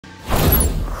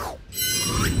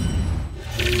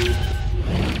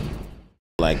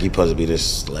like, you supposed to be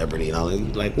this celebrity and all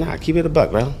that. Like, nah, keep it a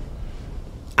buck, bro.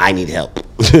 I need help.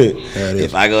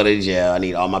 If I go to jail, I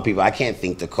need all my people. I can't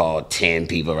think to call 10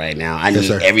 people right now. I need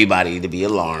everybody to be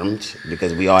alarmed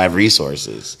because we all have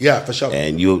resources. Yeah, for sure.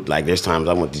 And there's times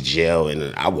I went to jail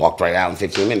and I walked right out in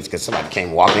 15 minutes because somebody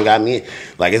came walking and got me.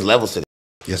 Like, it's levels to that.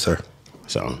 Yes, sir.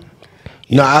 So,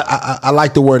 no, I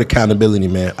like the word accountability,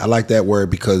 man. I like that word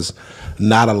because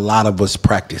not a lot of us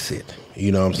practice it.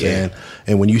 You know what I'm saying?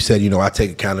 And when you said, I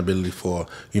take accountability for,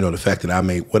 the fact that I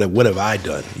made, what have I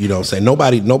done? You know what I'm saying?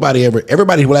 Nobody ever,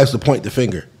 everybody likes to point the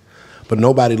finger, but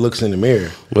nobody looks in the mirror.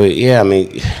 But yeah, I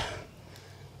mean,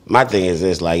 my thing is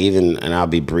this, like, and I'll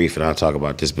be brief and I'll talk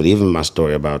about this, but even my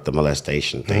story about the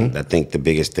molestation thing, I think the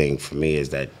biggest thing for me is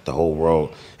that the whole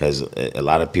world has, a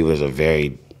lot of people, there's a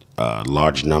very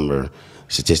large number,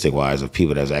 statistic-wise, of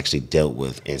people that's actually dealt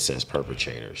with incest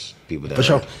perpetrators, people that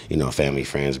are, family,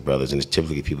 friends, brothers, and it's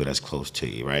typically people that's close to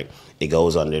you, right? It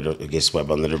goes it gets swept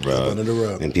under the rug,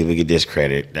 and people get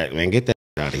discredited. Get that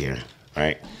out of here,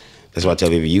 right? That's why I tell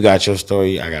people, you got your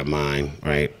story, I got mine,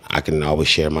 right? I can always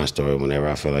share my story whenever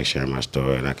I feel like sharing my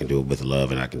story, and I can do it with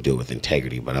love and I can do it with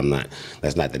integrity, but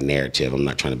that's not the narrative. I'm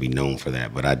not trying to be known for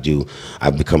that, but I've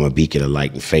become a beacon of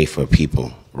light and faith for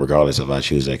people, regardless if I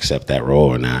choose to accept that role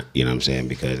or not, you know what I'm saying?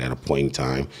 Because at a point in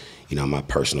time, my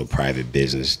personal private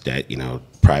business that,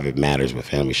 private matters with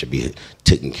family should be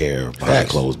taken care of behind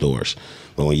closed doors.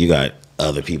 But when you got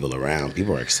other people around,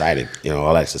 people are excited.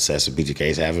 All that success that BGK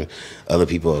is having, other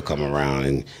people will come around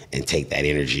and take that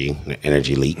energy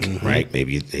leak, right?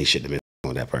 Maybe they shouldn't have been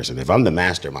with that person. If I'm the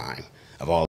mastermind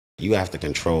of all, you have to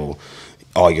control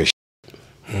all your shit,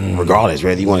 regardless,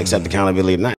 whether you want to accept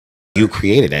accountability or not. You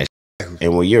created that shit.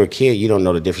 And when you're a kid, you don't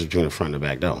know the difference between the front and the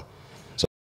back door. So,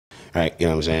 right, you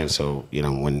know what I'm saying? So,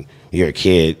 when you're a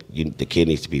kid, the kid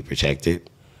needs to be protected.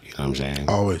 You know what I'm saying?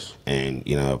 Always. And,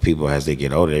 people, as they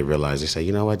get older, they realize, they say,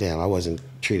 you know what, damn, I wasn't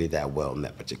treated that well in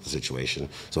that particular situation.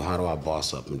 So how do I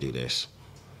boss up and do this?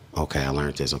 Okay, I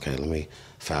learned this. Okay, let me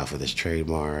file for this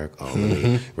trademark. Oh, let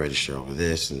me register over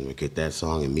this and get that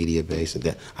song in media base. And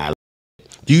that.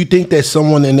 Do you think that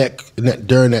someone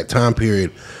during that time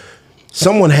period,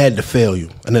 someone had to fail you?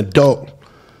 An adult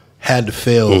had to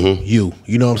fail you.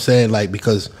 You know what I'm saying? Like,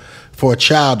 because for a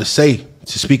child to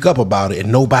speak up about it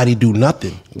and nobody do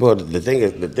nothing. Well, the thing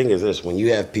is this: when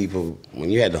you had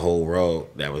the whole world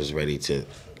that was ready to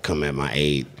come at my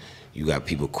aid, you got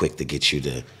people quick to get you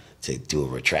to do a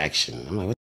retraction. I'm like,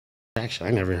 what the retraction?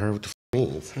 I never heard what the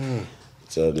means.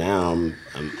 So now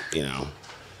it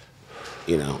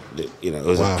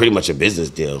was pretty much a business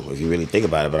deal if you really think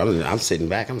about it. But I'm sitting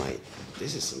back, I'm like,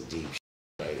 this is some deep shit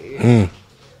right here.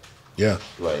 Yeah,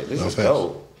 like this is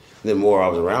dope. The more I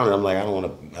was around it, I'm like, I don't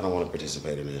want to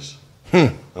participate in this.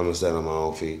 I'm gonna stand on my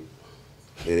own feet.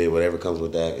 It is whatever comes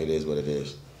with that. It is what it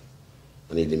is.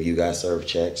 I need them. You guys serve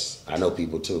checks. I know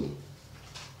people too.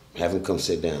 Have them come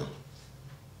sit down.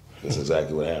 That's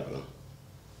exactly what happened.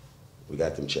 We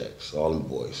got them checks, all them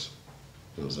boys.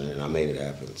 You know what I'm saying? I made it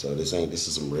happen. So this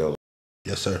is some real.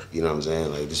 Yes, sir. You know what I'm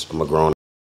saying? Like I'm a grown.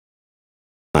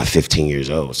 I'm 15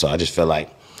 years old, so I just feel like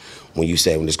when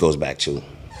this goes back to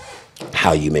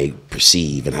how you may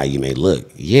perceive and how you may look,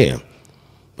 yeah.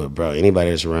 But bro,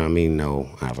 anybody that's around me know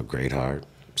I have a great heart,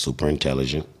 super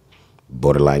intelligent,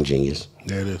 borderline genius.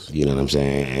 There it is. You know what I'm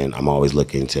saying? And I'm always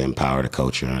looking to empower the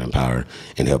culture and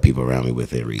help people around me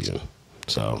with their reason.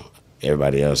 So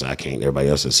everybody else, everybody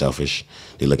else is selfish.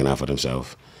 They're looking out for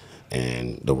themselves.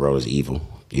 And the world is evil.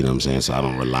 You know what I'm saying? So I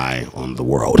don't rely on the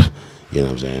world. You know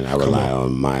what I'm saying? I rely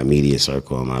on my immediate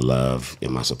circle, and my love,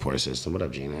 and my support system. What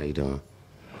up, Gina? How you doing?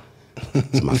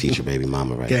 It's my future baby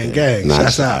mama right there. Gang.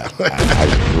 Shouts out. We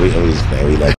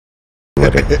love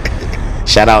her.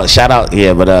 Shout out.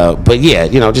 Yeah, but yeah,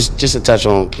 just to touch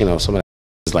on, some of that.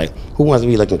 It's like, who wants to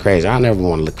be looking crazy? I never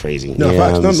want to look crazy. No,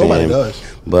 nobody does.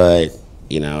 But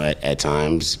at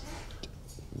times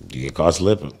you get caught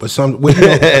slipping. But at the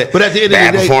end of the day,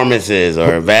 bad performances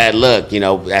or a bad look,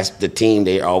 that's the team.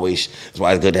 That's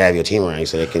why it's good to have your team around you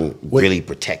so they can really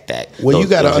protect that. Well, you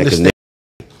got to understand.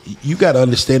 You got to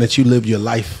understand that you lived your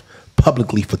life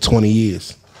publicly for 20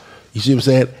 years. You see what I'm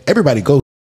saying? Everybody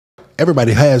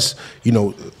has,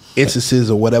 instances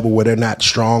or whatever where they're not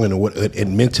strong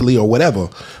and mentally or whatever.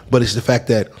 But it's the fact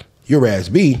that you're Raz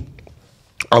B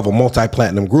of a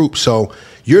multi-platinum group. So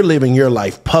you're living your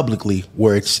life publicly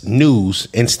where it's news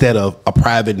instead of a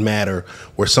private matter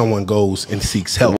where someone goes and seeks help.